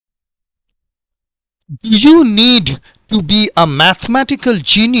Do you need to be a mathematical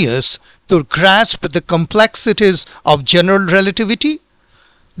genius to grasp the complexities of general relativity?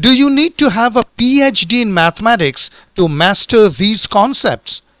 Do you need to have a PhD in mathematics to master these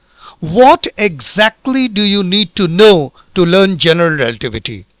concepts? What exactly do you need to know to learn general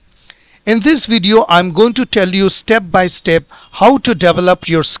relativity? In this video, I'm going to tell you step by step how to develop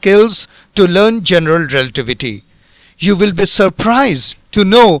your skills to learn general relativity. You will be surprised to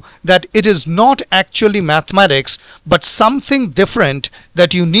know that it is not actually mathematics but something different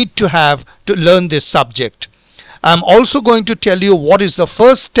that you need to have to learn this subject. I'm also going to tell you what is the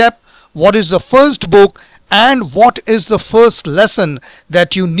first step, what is the first book, and what is the first lesson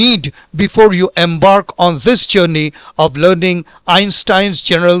that you need before you embark on this journey of learning Einstein's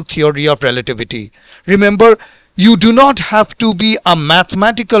general theory of relativity. Remember, you do not have to be a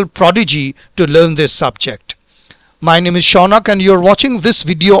mathematical prodigy to learn this subject. My name is Shaunak and you're watching this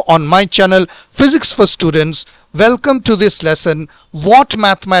video on my channel Physics for Students. Welcome to this lesson, What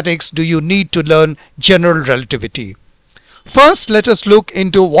Mathematics Do You Need to Learn General Relativity? First, let us look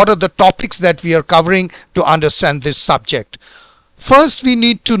into what are the topics that we are covering to understand this subject. First, we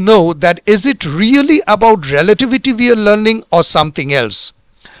need to know that is it really about relativity we are learning or something else?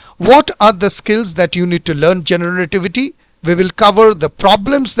 What are the skills that you need to learn general relativity? We will cover the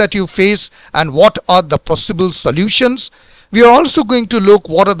problems that you face and what are the possible solutions. We are also going to look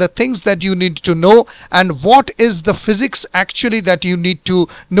what are the things that you need to know and what is the physics actually that you need to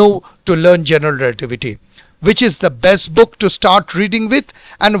know to learn general relativity. Which is the best book to start reading with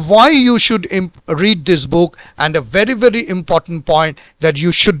and why you should read this book, and a very important point that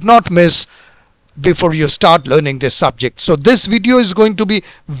you should not miss before you start learning this subject. So this video is going to be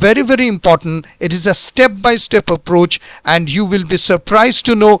very important. It is a step-by-step approach and you will be surprised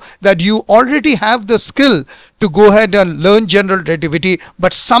to know that you already have the skill to go ahead and learn general relativity,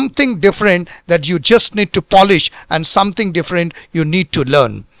 but something different that you just need to polish and something different you need to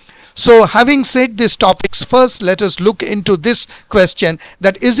learn. So having said these topics, first let us look into this question,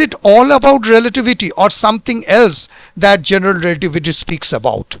 that is it all about relativity or something else that general relativity speaks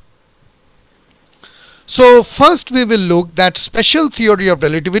about? So first we will look that special theory of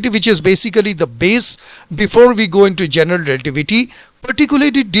relativity, which is basically the base before we go into general relativity,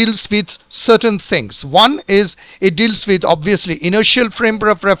 particularly deals with certain things. One is it deals with obviously inertial frame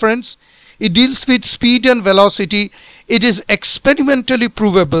of reference, it deals with speed and velocity, it is experimentally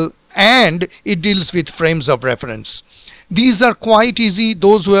provable, and it deals with frames of reference. These are quite easy.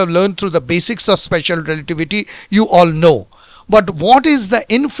 Those who have learned through the basics of special relativity, you all know. But what is the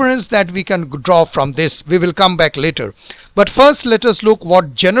inference that we can draw from this? We will come back later. But first let us look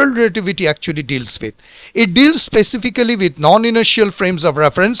what general relativity actually deals with. It deals specifically with non-inertial frames of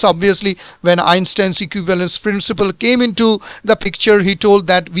reference. Obviously, when Einstein's equivalence principle came into the picture, he told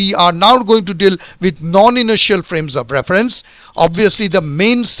that we are now going to deal with non-inertial frames of reference. Obviously, the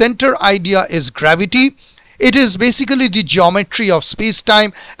main center idea is gravity. It is basically the geometry of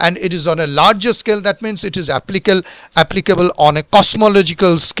space-time and it is on a larger scale. That means it is applicable on a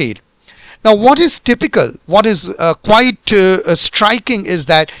cosmological scale. Now what is typical, what is quite striking is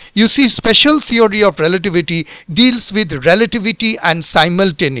that you see special theory of relativity deals with relativity and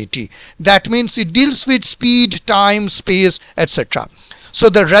simultaneity. That means it deals with speed, time, space, etc. So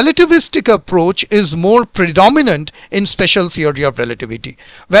the relativistic approach is more predominant in special theory of relativity.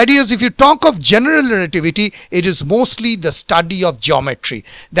 Whereas if you talk of general relativity, it is mostly the study of geometry.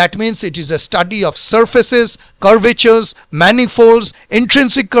 That means it is a study of surfaces, curvatures, manifolds,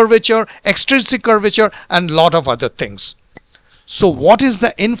 intrinsic curvature, extrinsic curvature, and lot of other things. So what is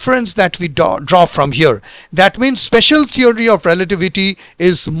the inference that we draw from here? That means special theory of relativity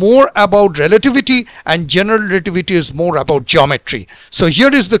is more about relativity and general relativity is more about geometry. So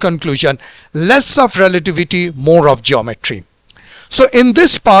here is the conclusion: less of relativity, more of geometry. So in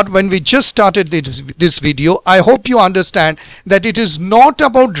this part, when we just started this video, I hope you understand that it is not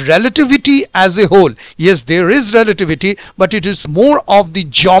about relativity as a whole. Yes, there is relativity, but it is more of the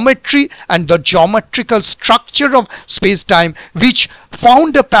geometry and the geometrical structure of space-time which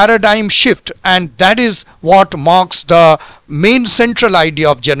found a paradigm shift, and that is what marks the main central idea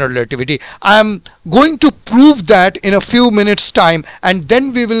of general relativity. I am going to prove that in a few minutes time, and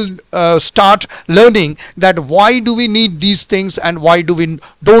then we will start learning that why do we need these things and why do we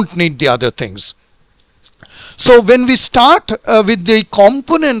don't need the other things. So when we start with the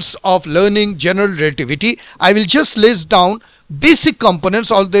components of learning general relativity, I will just list down basic components,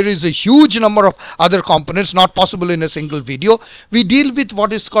 or there is a huge number of other components not possible in a single video. We deal with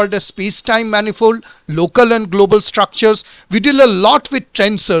what is called a space-time manifold, local and global structures. We deal a lot with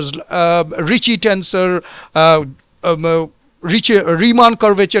tensors, Ricci tensor, Riemann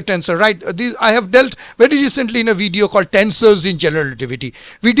curvature tensor, right? I have dealt very recently in a video called Tensors in General Relativity.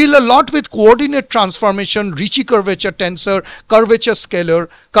 We deal a lot with coordinate transformation, Ricci curvature tensor, curvature scalar,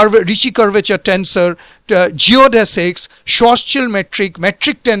 Ricci curvature tensor, geodesics, Schwarzschild metric,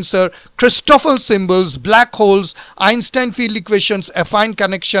 metric tensor, Christoffel symbols, black holes, Einstein field equations, affine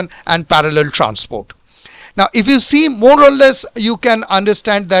connection, and parallel transport. Now, if you see, more or less, you can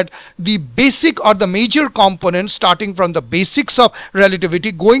understand that the basic or the major components, starting from the basics of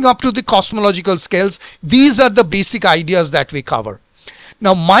relativity, going up to the cosmological scales, these are the basic ideas that we cover.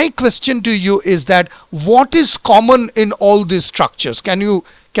 Now, my question to you is that what is common in all these structures? Can you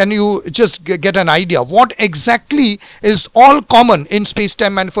just get an idea? What exactly is all common in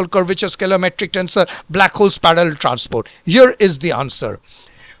space-time manifold, curvature, scalar, metric tensor, black holes, parallel transport? Here is the answer.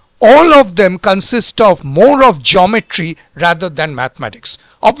 All of them consist of more of geometry rather than mathematics.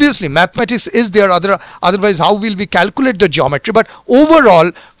 Obviously, mathematics is there, otherwise how will we calculate the geometry? But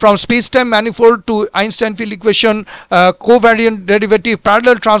overall, from space-time manifold to Einstein field equation, covariant derivative,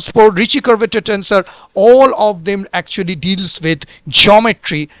 parallel transport, Ricci curvature tensor, all of them actually deals with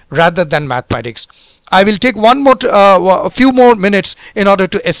geometry rather than mathematics. I will take a few more minutes in order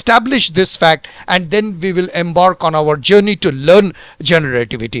to establish this fact, and then we will embark on our journey to learn general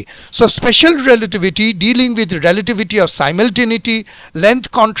relativity. So special relativity, dealing with relativity of simultaneity, length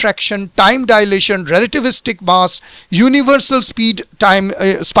contraction, time dilation, relativistic mass, universal speed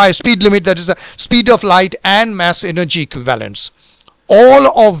speed limit, that is the speed of light, and mass energy equivalence.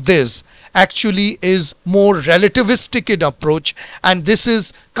 All of this actually is more relativistic in approach, and this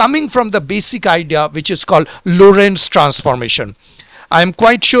is coming from the basic idea which is called Lorentz transformation. I am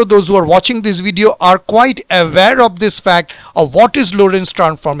quite sure those who are watching this video are quite aware of this fact of what is Lorentz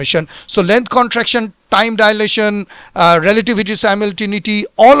transformation. So length contraction, time dilation, relativity simultaneity,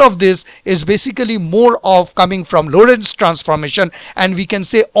 all of this is basically more of coming from Lorentz transformation, and we can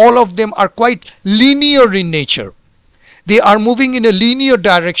say all of them are quite linear in nature. They are moving in a linear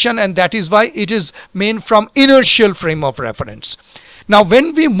direction, and that is why it is made from inertial frame of reference. Now,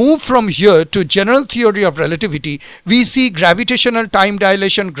 when we move from here to general theory of relativity, we see gravitational time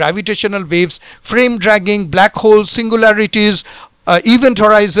dilation, gravitational waves, frame dragging, black holes, singularities, event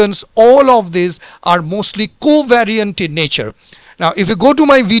horizons. All of these are mostly covariant in nature. Now, if you go to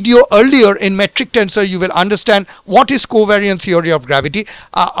my video earlier in metric tensor, you will understand what is covariant theory of gravity.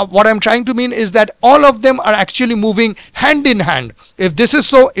 What I'm trying to mean is that all of them are actually moving hand in hand. If this is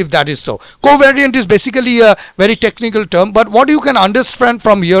so, if that is so. Covariant is basically a very technical term, but what you can understand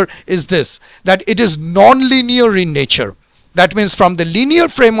from here is this, that it is non-linear in nature. That means from the linear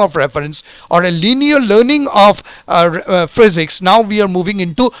frame of reference or a linear learning of physics, now we are moving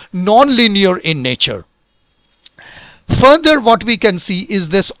into non-linear in nature. Further, what we can see is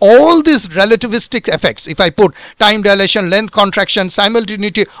this, all these relativistic effects, if I put time dilation, length contraction,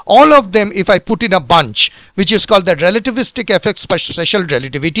 simultaneity, all of them, if I put in a bunch, which is called the relativistic effects special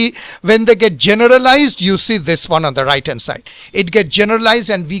relativity, when they get generalized, you see this one on the right hand side. It gets generalized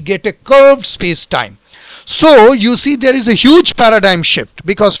and we get a curved space-time. So you see there is a huge paradigm shift,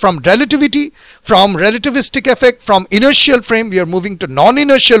 because from relativity, from relativistic effect, from inertial frame, we are moving to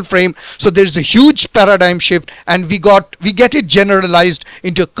non-inertial frame. So there is a huge paradigm shift, and we get it generalized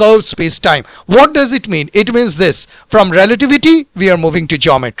into curved space-time. What does it mean? It means this: from relativity, we are moving to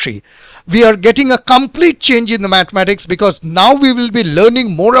geometry. We are getting a complete change in the mathematics, because now we will be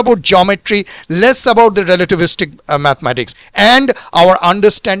learning more about geometry, less about the relativistic mathematics, and our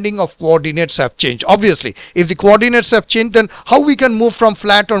understanding of coordinates have changed. Obviously, if the coordinates have changed, then how we can move from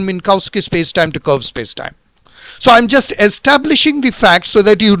flat or Minkowski space-time to curved space-time? So I'm just establishing the fact so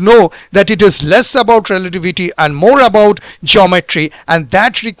that you know that it is less about relativity and more about geometry, and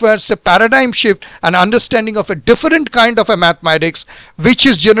that requires a paradigm shift and understanding of a different kind of a mathematics, which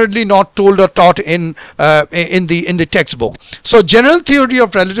is generally not told or taught in the textbook. So general theory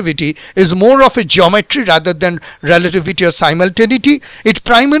of relativity is more of a geometry rather than relativity or simultaneity. It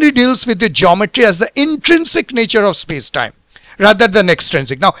primarily deals with the geometry as the intrinsic nature of space-time rather than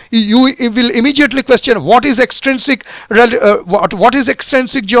extrinsic. Now you will immediately question, what is extrinsic what is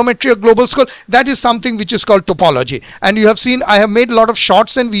extrinsic geometry or global scale? That is something which is called topology, and you have seen I have made a lot of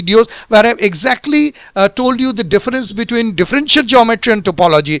shorts and videos where I have exactly told you the difference between differential geometry and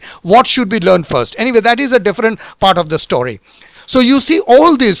topology. What should we learn first? Anyway, that is a different part of the story. So you see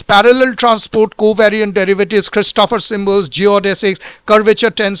all these parallel transport, covariant derivatives, Christopher symbols, geodesics, curvature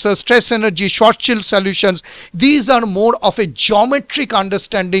tensors, stress energy, Schwarzschild solutions. These are more of a geometric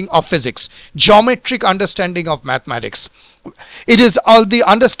understanding of physics, geometric understanding of mathematics. It is all the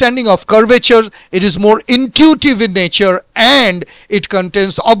understanding of curvature. It is more intuitive in nature, and it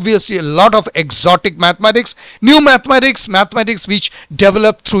contains obviously a lot of exotic mathematics, new mathematics, mathematics which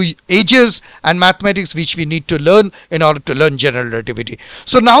develop through ages, and mathematics which we need to learn in order to learn general relativity.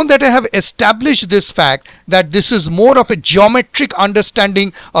 So now that I have established this fact that this is more of a geometric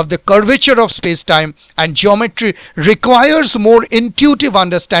understanding of the curvature of space-time, and geometry requires more intuitive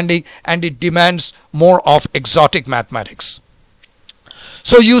understanding, and it demands more of exotic mathematics.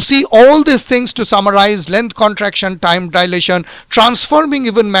 So you see all these things to summarize: length contraction, time dilation, transforming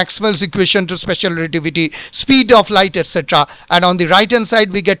even Maxwell's equation to special relativity, speed of light, etc. And on the right hand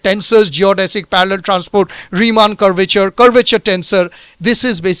side we get tensors, geodesic, parallel transport, Riemann curvature, curvature tensor. This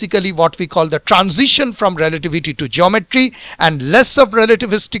is basically what we call the transition from relativity to geometry, and less of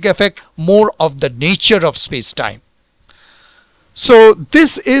relativistic effect, more of the nature of space-time. So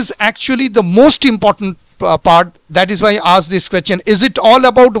this is actually the most important part. That is why I asked this question: is it all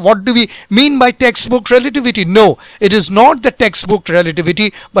about what do we mean by textbook relativity? No, it is not the textbook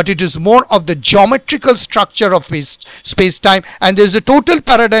relativity, but it is more of the geometrical structure of space-time, and there is a total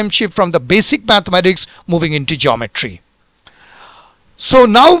paradigm shift from the basic mathematics moving into geometry. So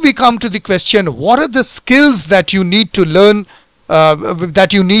now we come to the question: what are the skills that you need to learn,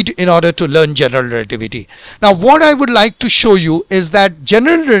 that you need in order to learn general relativity? Now what I would like to show you is that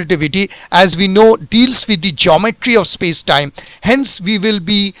general relativity, as we know, deals with the geometry of space-time. Hence we will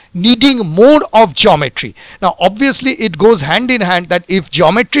be needing more of geometry. Now obviously it goes hand in hand that if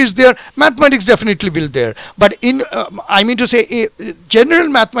geometry is there, mathematics definitely will there. But in I mean to say, general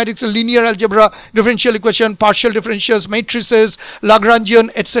mathematics, linear algebra, differential equation, partial differentials, matrices, Lagrangian,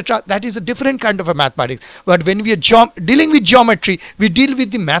 etc., that is a different kind of a mathematics. But when we are dealing with geometry, we deal with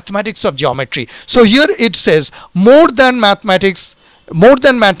the mathematics of geometry. So here it says more than mathematics,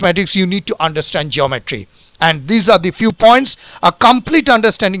 you need to understand geometry. And these are the few points: a complete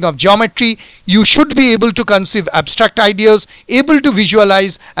understanding of geometry. You should be able to conceive abstract ideas, able to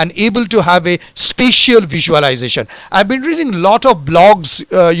visualize, and able to have a spatial visualization. I've been reading a lot of blogs,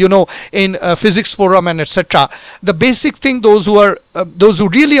 in physics forum and etc. The basic thing, those who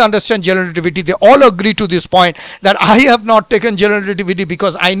really understand general relativity, they all agree to this point, that I have not taken general relativity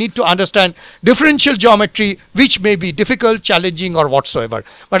because I need to understand differential geometry, which may be difficult, challenging, or whatsoever.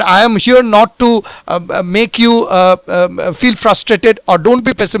 But I am here not to make you feel frustrated, or don't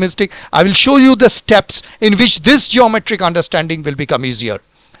be pessimistic. I will show you the steps in which this geometric understanding will become easier.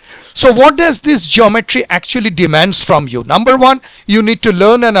 So what does this geometry actually demands from you? Number one, you need to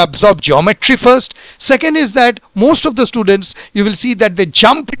learn and absorb geometry first. Second is that most of the students, you will see that they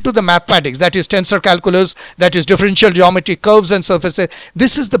jump into the mathematics, that is tensor calculus, that is differential geometry, curves and surfaces.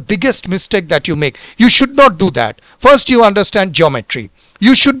 This is the biggest mistake that you make. You should not do that. First you understand geometry.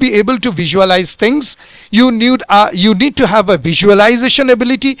 You should be able to visualize things. You need to have a visualization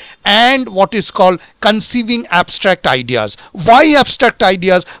ability and what is called conceiving abstract ideas. Why abstract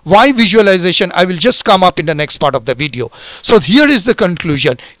ideas? Why visualization? I will just come up in the next part of the video. So here is the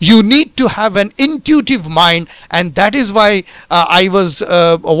conclusion. You need to have an intuitive mind, and that is why I was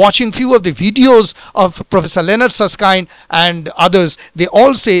watching few of the videos of Professor Leonard Susskind and others. They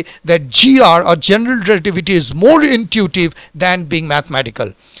all say that GR, or general relativity, is more intuitive than being mathematical.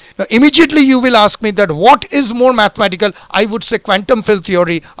 Now immediately you will ask me that what is more mathematical? I would say quantum field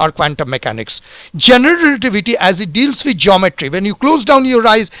theory or quantum mechanics. General relativity, as it deals with geometry, when you close down your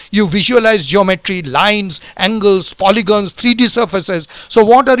eyes, you visualize geometry, lines, angles, polygons, 3D surfaces. So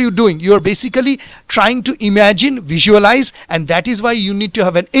what are you doing? You are basically trying to imagine, visualize, and that is why you need to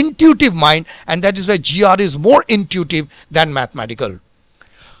have an intuitive mind, and that is why GR is more intuitive than mathematical.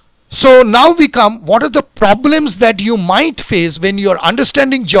 So now we come, what are the problems that you might face when you are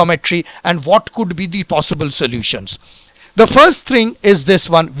understanding geometry, and what could be the possible solutions? The first thing is this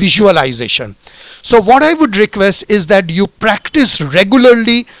one, visualization. So what I would request is that you practice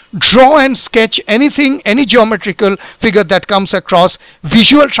regularly, draw and sketch anything, any geometrical figure that comes across,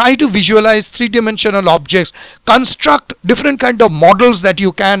 try to visualize three-dimensional objects, construct different kind of models that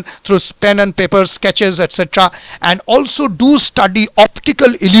you can through pen and paper, sketches, etc. And also do study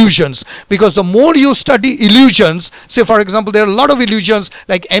optical illusions, because the more you study illusions, say for example, there are a lot of illusions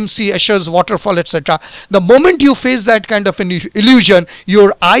like MC, Escher's waterfall, etc. The moment you face that kind of an illusion,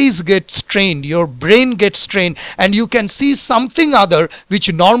 your eyes get strained, your brain gets strained, and you can see something other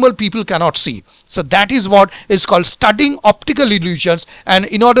which normally normal people cannot see. So that is what is called studying optical illusions, and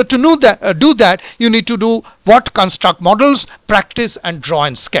in order to know that, do that, you need to do what? Construct models, practice and draw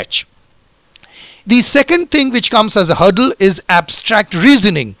and sketch. The second thing which comes as a hurdle is abstract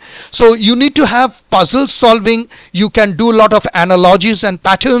reasoning. So you need to have puzzle solving, you can do a lot of analogies and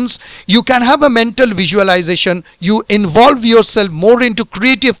patterns, you can have a mental visualization, you involve yourself more into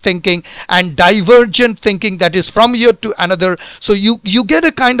creative thinking and divergent thinking, that is from here to another. So you get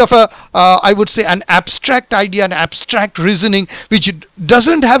a kind of a, I would say, an abstract idea, an abstract reasoning which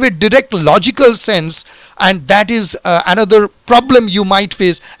doesn't have a direct logical sense, and that is another problem you might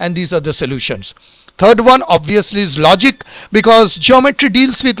face, and these are the solutions. Third one obviously is logic, because geometry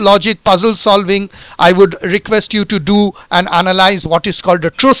deals with logic, puzzle solving. I would request you to do and analyze what is called a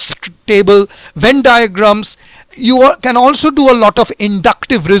truth table, Venn diagrams. You can also do a lot of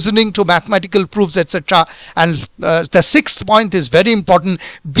inductive reasoning to mathematical proofs, etc. And the sixth point is very important: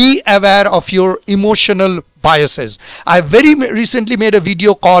 be aware of your emotional biases. I very recently made a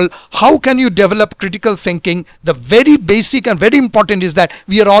video called How Can You Develop Critical Thinking. The very basic and very important is that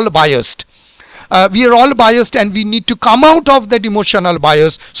we are all biased. We are all biased, and we need to come out of that emotional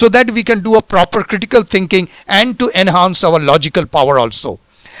bias so that we can do a proper critical thinking and to enhance our logical power also.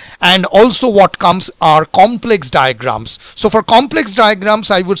 And also what comes are complex diagrams. So for complex diagrams,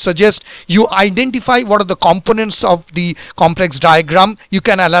 I would suggest you identify what are the components of the complex diagram. You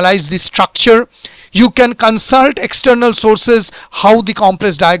can analyze the structure. You can consult external sources, how the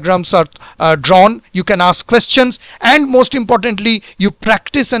complex diagrams are drawn. You can ask questions, and most importantly, you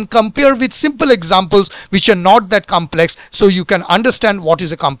practice and compare with simple examples which are not that complex, so you can understand what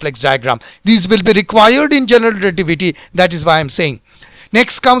is a complex diagram. These will be required in general relativity. That is why I'm saying.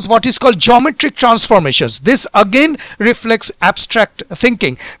 Next comes what is called geometric transformations. This again reflects abstract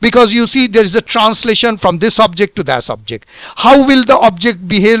thinking, because you see there is a translation from this object to that object. How will the object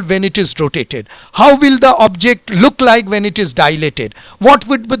behave when it is rotated? How will the object look like when it is dilated? What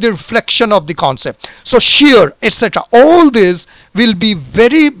would be the reflection of the concept? So shear, etc. All this will be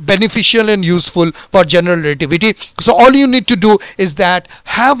very beneficial and useful for general relativity. So all you need to do is that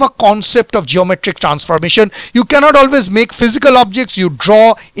have a concept of geometric transformation. You cannot always make physical objects. You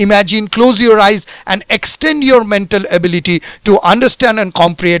draw, imagine, close your eyes and extend your mental ability to understand and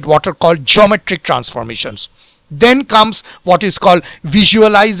comprehend what are called geometric transformations. Then comes what is called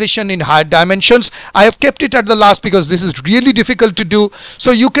visualization in higher dimensions. I have kept it at the last because this is really difficult to do.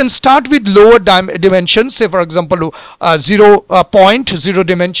 So you can start with lower dimensions, say for example 0 point, 0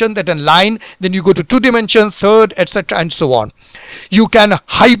 dimension, that a line, then you go to 2 dimensions, third, etc. and so on. You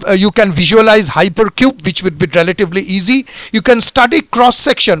can visualize hypercube, which would be relatively easy. You can study cross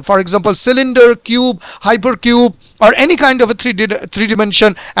section, for example cylinder, cube, hypercube, or any kind of a three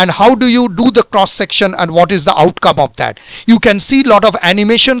dimension, and how do you do the cross section and what is the outcome of that. You can see a lot of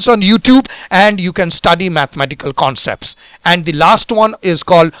animations on YouTube, and you can study mathematical concepts. And the last one is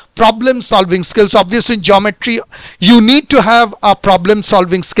called problem solving skills. Obviously in geometry you need to have a problem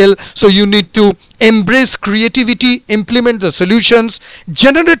solving skill, so you need to embrace creativity, implement the solutions,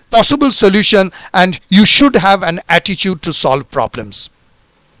 generate possible solution, and you should have an attitude to solve problems.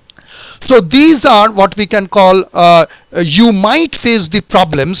 So these are what we can call, you might face the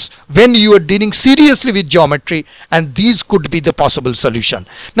problems when you are dealing seriously with geometry, and these could be the possible solution.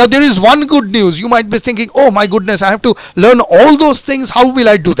 Now there is one good news. You might be thinking, oh my goodness, I have to learn all those things. How will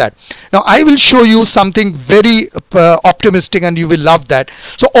I do that? Now I will show you something very optimistic, and you will love that.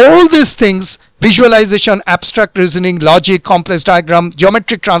 So all these things, visualization, abstract reasoning, logic, complex diagram,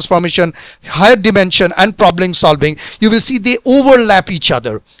 geometric transformation, higher dimension, and problem solving, you will see they overlap each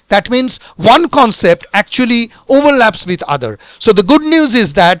other. That means one concept actually overlaps with other. So the good news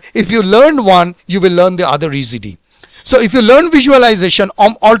is that if you learn one, you will learn the other easily. So if you learn visualization,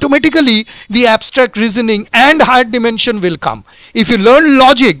 automatically the abstract reasoning and higher dimension will come. If you learn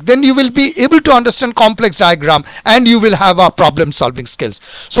logic, then you will be able to understand complex diagram, and you will have a problem solving skills.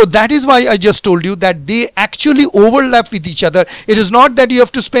 So that is why I just told you that they actually overlap with each other. It is not that you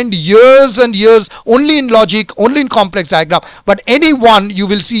have to spend years and years only in logic, only in complex diagram, but any one, you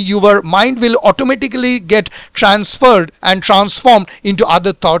will see your mind will automatically get transferred and transformed into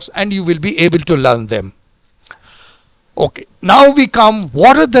other thoughts, and you will be able to learn them. Okay, now we come,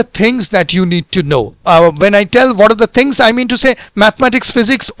 what are the things that you need to know? When I tell what are the things, I mean to say mathematics,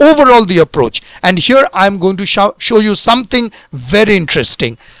 physics, overall the approach. And here I'm going to show you something very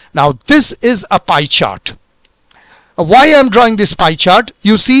interesting. Now this is a pie chart. Why I'm drawing this pie chart?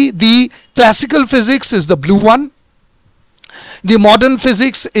 You see the classical physics is the blue one. The modern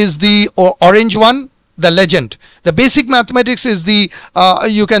physics is the orange one, the legend. The basic mathematics is the,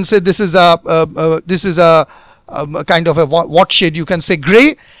 you can say this is a kind of a what shade, you can say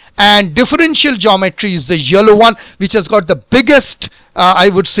gray, and differential geometry is the yellow one, which has got the biggest I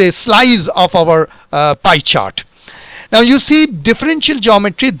would say slice of our pie chart. Now you see differential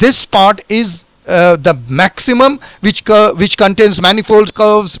geometry, this part is the maximum, which contains manifolds,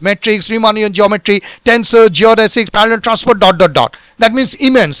 curves, metrics, Riemannian geometry, tensors, geodesics, parallel transport, dot dot dot. That means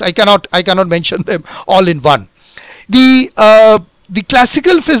immense. I cannot mention them all in one. The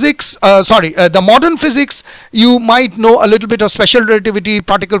classical physics, the modern physics, you might know a little bit of special relativity,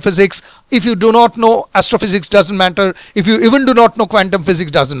 particle physics. If you do not know astrophysics, doesn't matter. If you even do not know quantum physics,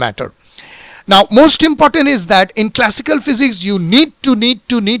 doesn't matter. Now, most important is that in classical physics, you need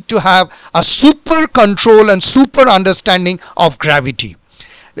to have a super control and super understanding of gravity,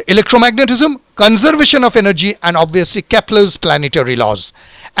 the electromagnetism, conservation of energy, and obviously Kepler's planetary laws.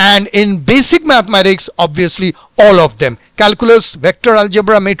 And in basic mathematics, obviously all of them: calculus, vector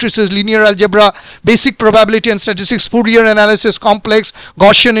algebra, matrices, linear algebra, basic probability and statistics, Fourier analysis, complex,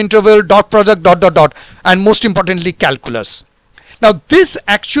 Gaussian interval, dot product, dot dot dot, and most importantly calculus. Now this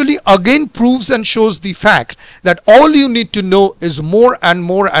actually again proves and shows the fact that all you need to know is more and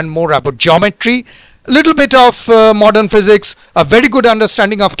more and more about geometry, a little bit of modern physics, a very good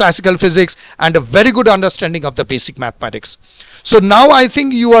understanding of classical physics, and a very good understanding of the basic mathematics. So now I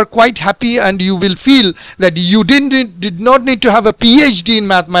think you are quite happy, and you will feel that you did not need to have a PhD in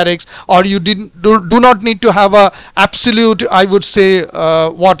mathematics, or you do not need to have a absolute, I would say, a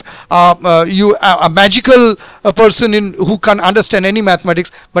magical person who can understand any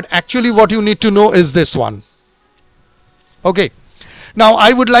mathematics. But actually what you need to know is this one. Okay. Now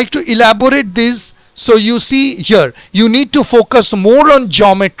I would like to elaborate this. So you see here, you need to focus more on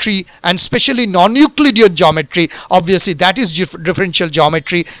geometry, and especially non-Euclidean geometry. Obviously that is differential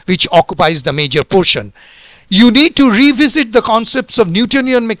geometry, which occupies the major portion. You need to revisit the concepts of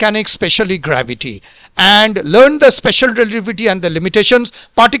Newtonian mechanics, especially gravity, and learn the special relativity and the limitations.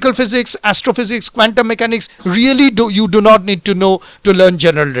 Particle physics, astrophysics, quantum mechanics, really you do not need to know to learn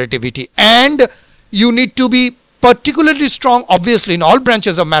general relativity. And you need to be particularly strong obviously in all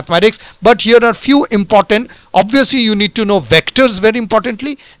branches of mathematics, but here are few important. Obviously you need to know vectors very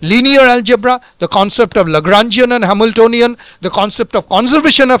importantly, linear algebra, the concept of Lagrangian and Hamiltonian, the concept of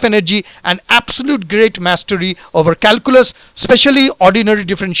conservation of energy, and absolute great mastery over calculus, especially ordinary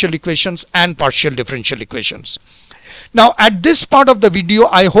differential equations and partial differential equations. Now at this part of the video,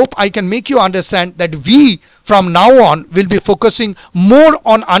 I hope I can make you understand that we from now on will be focusing more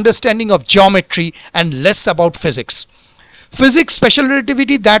on understanding of geometry and less about physics. Physics, special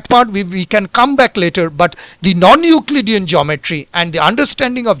relativity, that part we can come back later, but the non-Euclidean geometry and the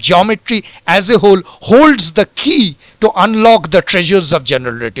understanding of geometry as a whole holds the key to unlock the treasures of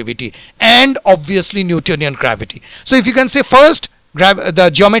general relativity and obviously Newtonian gravity. So if you can say first the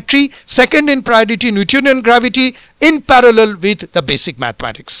geometry, second in priority Newtonian gravity, in parallel with the basic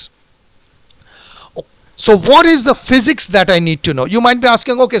mathematics. So what is the physics that I need to know? You might be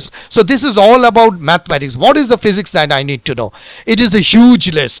asking, okay, so this is all about mathematics. What is the physics that I need to know? It is a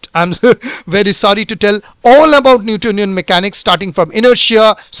huge list. I'm very sorry to tell, all about Newtonian mechanics, starting from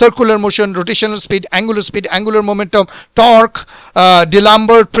inertia, circular motion, rotational speed, angular momentum, torque,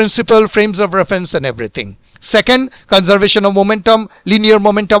 D'Alembert principle, frames of reference, and everything. Second, conservation of momentum, linear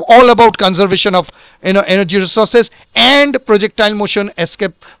momentum, all about conservation of energy resources, and projectile motion,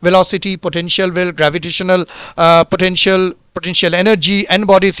 escape velocity, potential will, gravitational potential energy,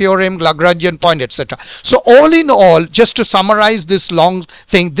 n-body theorem, Lagrangian point, etc. So all in all, just to summarize this long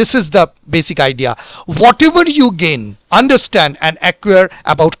thing, this is the basic idea. Whatever you gain, understand and acquire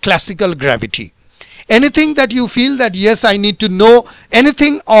about classical gravity, anything that you feel that yes, I need to know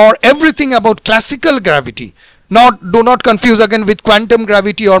anything or everything about classical gravity, do not confuse again with quantum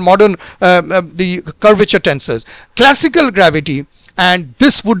gravity or modern the curvature tensors. Classical gravity, and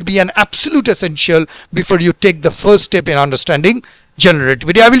this would be an absolute essential before you take the first step in understanding general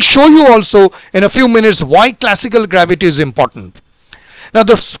relativity. I will show you also in a few minutes why classical gravity is important. Now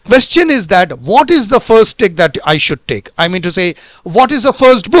the question is that what is the first step that I should take? I mean to say, what is the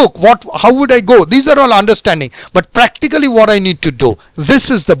first book? How would I go? These are all understanding, but practically what I need to do. This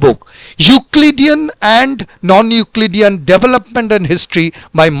is the book, Euclidean and Non-Euclidean Development and History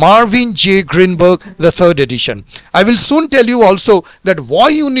by Marvin J. Greenberg, the 3rd edition. I will soon tell you also that why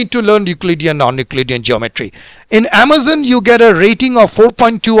you need to learn Euclidean, non-Euclidean geometry. In Amazon, you get a rating of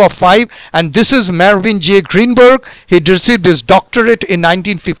 4.2 of 5, and this is Marvin J. Greenberg. He received his doctorate in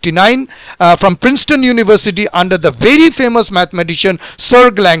 1959 from Princeton University under the very famous mathematician Sir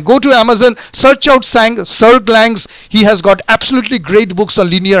Lang. Go to Amazon, search out Sir Lang's. He has got absolutely great books on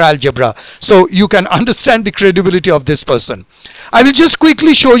linear algebra, so you can understand the credibility of this person. I will just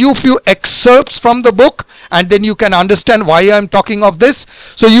quickly show you a few excerpts from the book, and then you can understand why I am talking of this.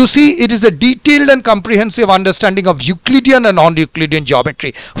 So you see, it is a detailed and comprehensive understanding of Euclidean and non-Euclidean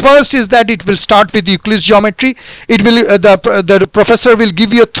geometry. First is that it will start with Euclid's geometry. It will the professor will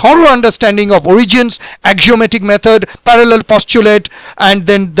give you a thorough understanding of origins, axiomatic method, parallel postulate, and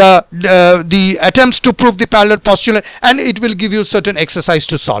then the attempts to prove the parallel postulate, and it will give you certain exercise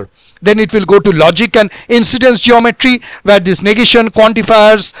to solve. Then it will go to logic and incidence geometry, where this negation,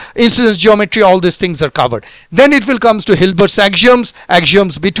 quantifiers, incidence geometry, all these things are covered. Then it will come to Hilbert's axioms,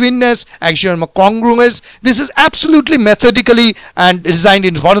 axioms betweenness, axiom of congruence. This is absolutely methodically and designed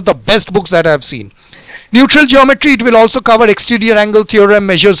in one of the best books that I have seen. Neutral geometry, it will also cover exterior angle theorem,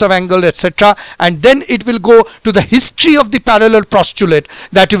 measures of angle, etc. And then it will go to the history of the parallel postulate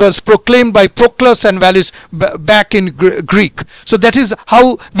that was proclaimed by Proclus and Wallis back in Greek. So that is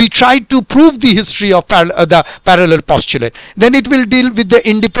how we tried to prove the history of the parallel postulate. Then it will deal with the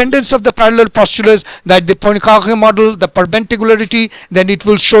independence of the parallel postulates, that the Poincare model, the perpendicularity. Then it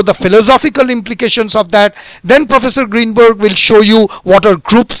will show the philosophical implications of that. Then Professor Greenberg will show you what are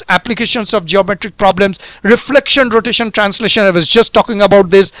groups, applications of geometric problems, reflection, rotation, translation. I was just talking about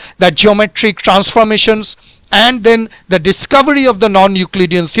this, that geometric transformations, and then the discovery of the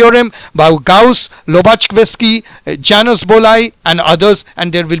non-Euclidean theorem by Gauss, Lobachevsky, Janusz Bolai, and others,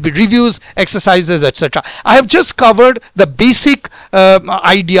 and there will be reviews, exercises, etc. I have just covered the basic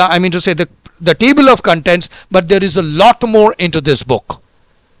idea, I mean to say the table of contents, but there is a lot more into this book.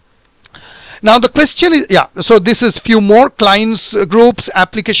 Now the question is, so this is few more: Klein's groups,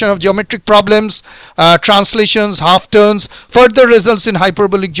 application of geometric problems, translations, half turns, further results in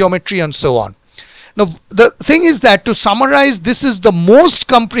hyperbolic geometry, and so on. Now the thing is that, to summarize, this is the most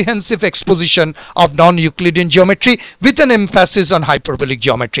comprehensive exposition of non-Euclidean geometry with an emphasis on hyperbolic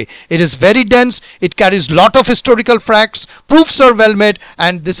geometry. It is very dense, it carries lot of historical facts, proofs are well made,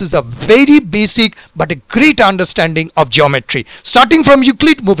 and this is a very basic but a great understanding of geometry, starting from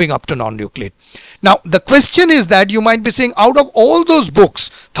Euclid moving up to non-Euclid. Now the question is that you might be saying, out of all those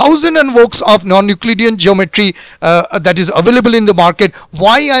books, thousands and books of non-Euclidean geometry that is available in the market,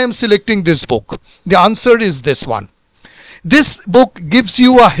 why I am selecting this book? The answer is this one. This book gives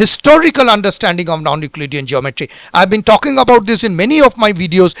you a historical understanding of non-Euclidean geometry. I've been talking about this in many of my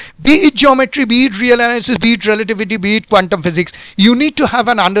videos. Be it geometry, be it real analysis, be it relativity, be it quantum physics, you need to have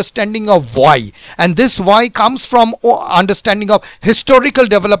an understanding of why. And this why comes from understanding of historical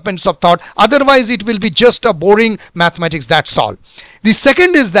developments of thought. Otherwise, it will be just a boring mathematics, that's all. The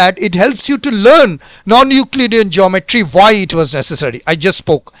second is that it helps you to learn non-Euclidean geometry, why it was necessary. I just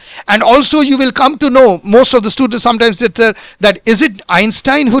spoke. And also you will come to know, most of the students sometimes say that is it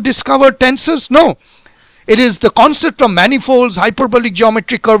Einstein who discovered tensors? No. It is the concept of manifolds, hyperbolic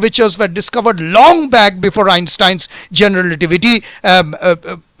geometry, curvatures were discovered long back before Einstein's general relativity.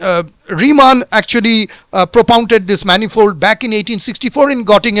 Riemann actually propounded this manifold back in 1864 in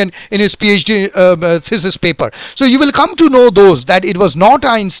Göttingen in his PhD thesis paper. So you will come to know those, that it was not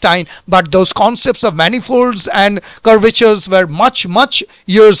Einstein, but those concepts of manifolds and curvatures were much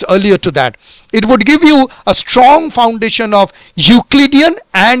years earlier to that. It would give you a strong foundation of Euclidean,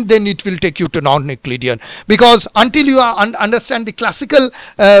 and then it will take you to non-Euclidean, because until you understand the classical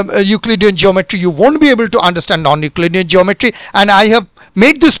Euclidean geometry, you won't be able to understand non-Euclidean geometry. And I have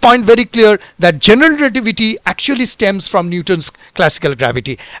made this point very clear, that general relativity actually stems from Newton's classical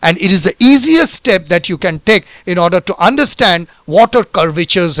gravity, and it is the easiest step that you can take in order to understand what are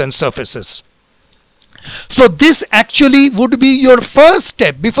curvatures and surfaces. So this actually would be your first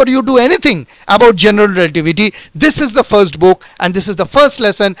step before you do anything about general relativity. This is the first book, and this is the first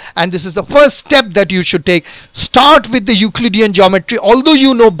lesson, and this is the first step that you should take. Start with the Euclidean geometry. Although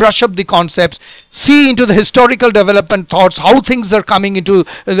you know, brush up the concepts, see into the historical development thoughts, how things are coming into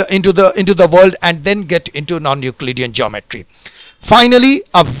the world, and then get into non-Euclidean geometry. Finally,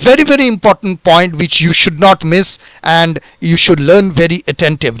 a very important point which you should not miss, and you should learn very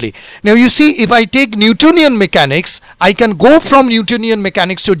attentively. Now you see, if I take Newtonian mechanics, I can go from Newtonian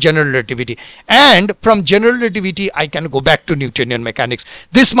mechanics to general relativity, and from general relativity I can go back to Newtonian mechanics.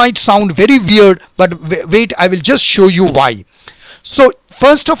 This might sound very weird, but wait, I will just show you why. So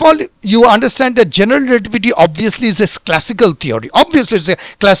first of all, you understand that general relativity obviously is a classical theory. Obviously it's a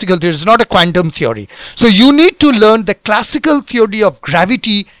classical theory, it's not a quantum theory. So you need to learn the classical theory of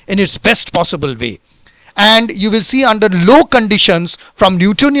gravity in its best possible way. and you will see under low conditions from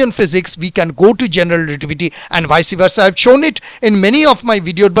Newtonian physics we can go to general relativity and vice versa. I've shown it in many of my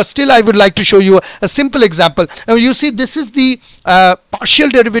videos, but still I would like to show you a simple example. Now you see this is the partial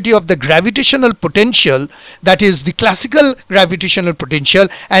derivative of the gravitational potential, that is the classical gravitational potential,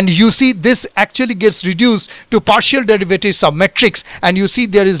 and you see this actually gets reduced to partial derivatives of metrics, and you see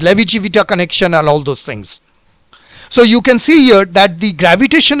there is Levi-Civita connection and all those things. So you can see here that the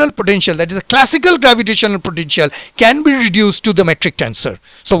gravitational potential, that is a classical gravitational potential, can be reduced to the metric tensor.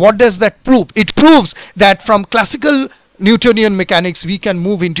 So what does that prove? It proves that from classical Newtonian mechanics we can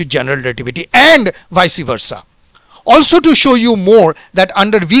move into general relativity and vice versa. Also to show you more that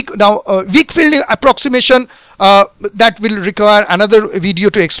under weak field approximation, that will require another video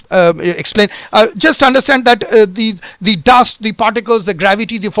to explain. Just understand that the dust, the particles, the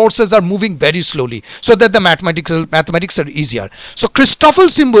gravity, the forces are moving very slowly, so that the mathematics are easier. So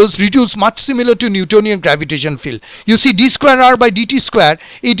Christoffel symbols reduce much similar to Newtonian gravitation field. You see d square r by dt square,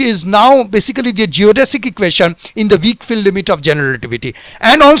 it is now basically the geodesic equation in the weak field limit of general relativity,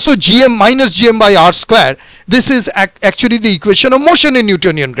 and also gm minus gm by r square. This is actually the equation of motion in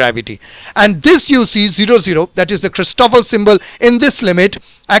Newtonian gravity, and this you see 0 0, that is the Christoffel symbol in this limit,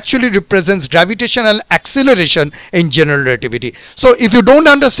 actually represents gravitational acceleration in general relativity. So if you don't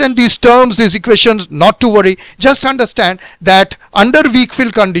understand these terms, these equations, not to worry, just understand that under weak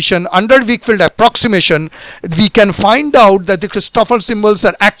field condition, under weak field approximation, we can find out that the Christoffel symbols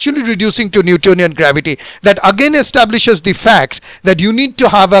are actually reducing to Newtonian gravity. That again establishes the fact that you need to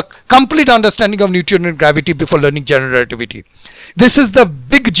have a complete understanding of Newtonian gravity before learning general relativity. This is the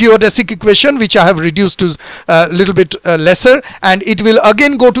big geodesic equation, which I have reduced to a little bit lesser, and it will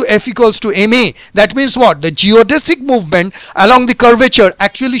again go to F equals to ma. That means what? The geodesic movement along the curvature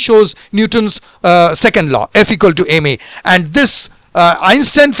actually shows Newton's second law, F equal to ma. And this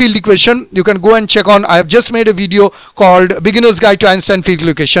Einstein field equation, you can go and check on. I have just made a video called Beginner's Guide to Einstein Field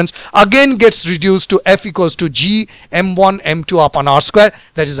Equations, again gets reduced to F equals to g m1 m2 upon r square.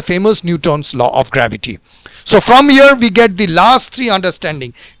 That is the famous Newton's law of gravity. So from here we get the last three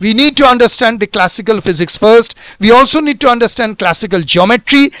understanding. We need to understand the classical physics first. We also need to understand classical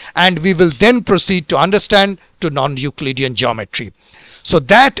geometry, and we will then proceed to understand to non-Euclidean geometry. So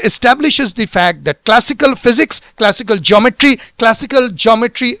that establishes the fact that classical physics, classical geometry, classical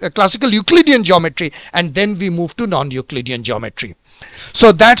Euclidean geometry, and then we move to non-Euclidean geometry.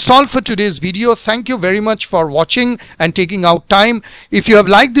 So that's all for today's video. Thank you very much for watching and taking out time. If you have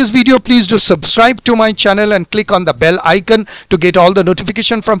liked this video, please do subscribe to my channel and click on the bell icon to get all the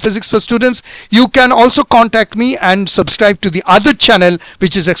notification from Physics for Students. You can also contact me and subscribe to the other channel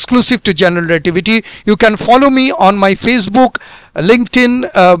which is exclusive to General Relativity. You can follow me on my Facebook,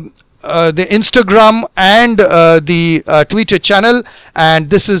 LinkedIn, the Instagram, and the Twitter channel, and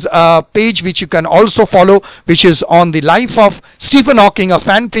this is a page which you can also follow, which is on the life of Stephen Hawking, a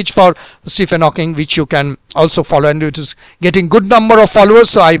fan page for Stephen Hawking, which you can also follow, and it is getting good number of followers.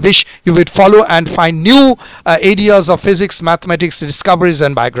 So I wish you would follow and find new areas of physics, mathematics, discoveries,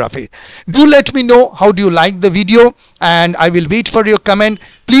 and biography. Do let me know how do you like the video, and I will wait for your comment.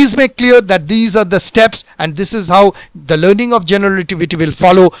 Please make clear that these are the steps, and this is how the learning of general relativity will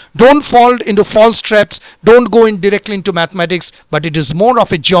follow. Don't fall into false traps. Don't go in directly into mathematics, but it is more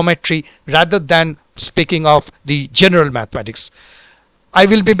of a geometry rather than speaking of the general mathematics. I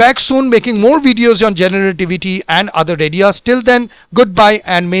will be back soon making more videos on general relativity and other areas. Till then, goodbye,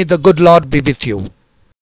 and may the good Lord be with you.